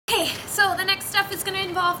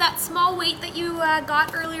involve that small weight that you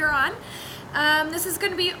got earlier on. This is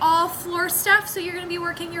going to be all floor stuff, so you're going to be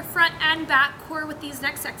working your front and back core with these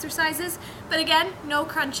next exercises. But again, no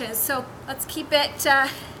crunches, so let's keep it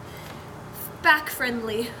back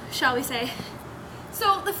friendly, shall we say.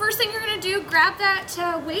 So the first thing you're going to do, grab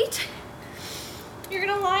that weight. You're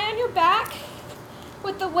going to lie on your back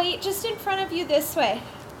with the weight just in front of you this way.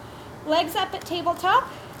 Legs up at tabletop.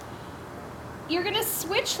 You're going to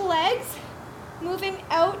switch legs, moving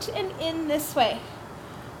out and in this way.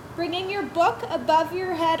 Bringing your book above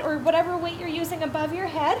your head, or whatever weight you're using above your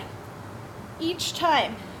head each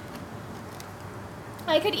time.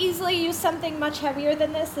 I could easily use something much heavier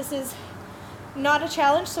than this. This is not a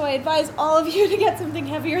challenge, so I advise all of you to get something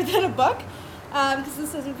heavier than a book, because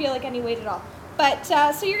this doesn't feel like any weight at all. But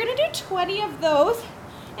so you're going to do 20 of those,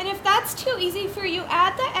 and if that's too easy for you,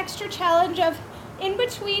 add the extra challenge of in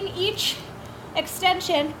between each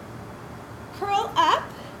extension, curl up.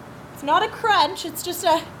 It's not a crunch, it's just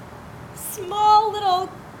a small little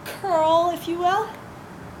curl, if you will,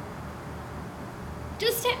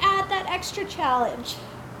 just to add that extra challenge.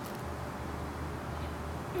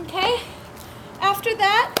 Okay, after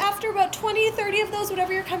that, after about 20 to 30 of those,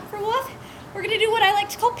 whatever you're comfortable with, we're going to do what I like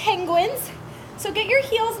to call penguins. So get your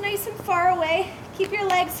heels nice and far away, keep your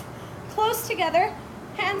legs close together,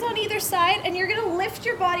 hands on either side, and you're going to lift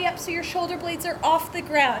your body up so your shoulder blades are off the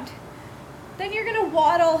ground. Then you're going to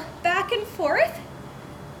waddle back and forth,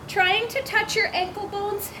 trying to touch your ankle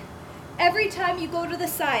bones every time you go to the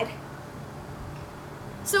side.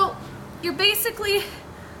 So you're basically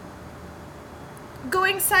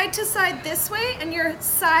going side to side this way, and your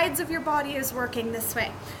sides of your body is working this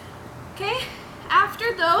way. Okay,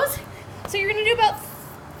 after those, so you're going to do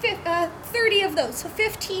about 30 of those, so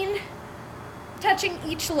 15 touching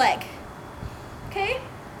each leg. Okay,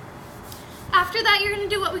 after that you're going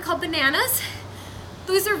to do what we call bananas.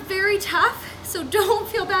 Those are very tough, so don't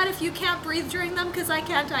feel bad if you can't breathe during them, because I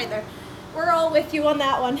can't either. We're all with you on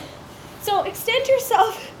that one. So extend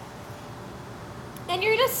yourself, and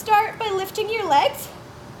you're going to start by lifting your legs,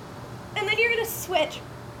 and then you're going to switch.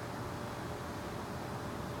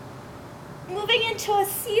 Moving into a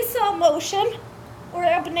seesaw motion, or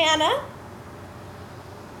a banana.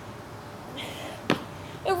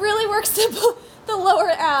 It really works the lower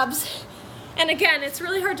abs. And again, it's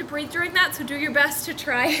really hard to breathe during that, so do your best to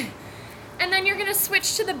try. And then you're going to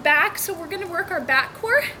switch to the back, so we're going to work our back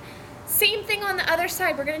core. Same thing on the other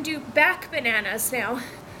side, we're going to do back bananas now.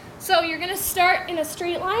 So you're going to start in a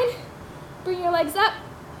straight line, bring your legs up,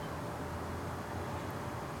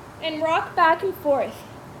 and rock back and forth.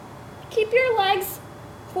 Keep your legs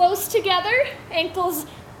close together, ankles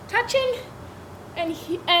touching, and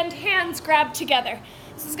hands grabbed together.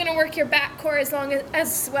 This is going to work your back core as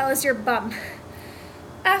well as your bum.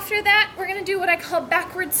 After that, we're going to do what I call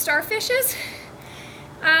backward starfishes.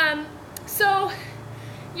 So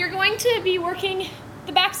you're going to be working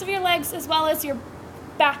the backs of your legs as well as your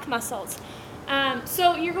back muscles.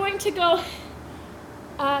 So you're going to go,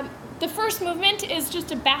 the first movement is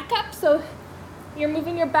just a back up, so you're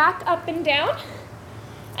moving your back up and down.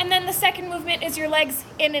 And then the second movement is your legs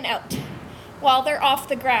in and out while they're off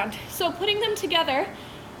the ground. So putting them together,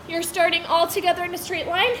 you're starting all together in a straight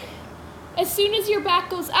line. As soon as your back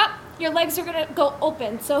goes up, your legs are going to go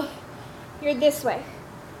open. So you're this way.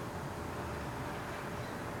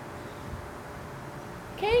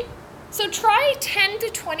 Okay, so try 10 to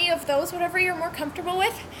 20 of those, whatever you're more comfortable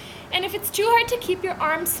with. And if it's too hard to keep your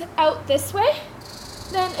arms out this way,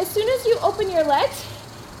 then as soon as you open your legs,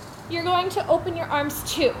 you're going to open your arms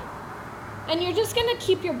too. And you're just going to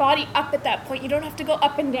keep your body up at that point. You don't have to go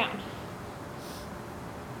up and down.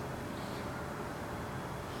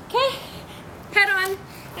 Okay, head on.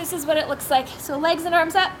 This is what it looks like. So legs and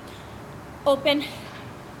arms up, open,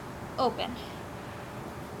 open.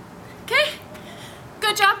 Okay,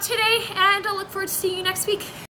 good job today, and I'll look forward to seeing you next week.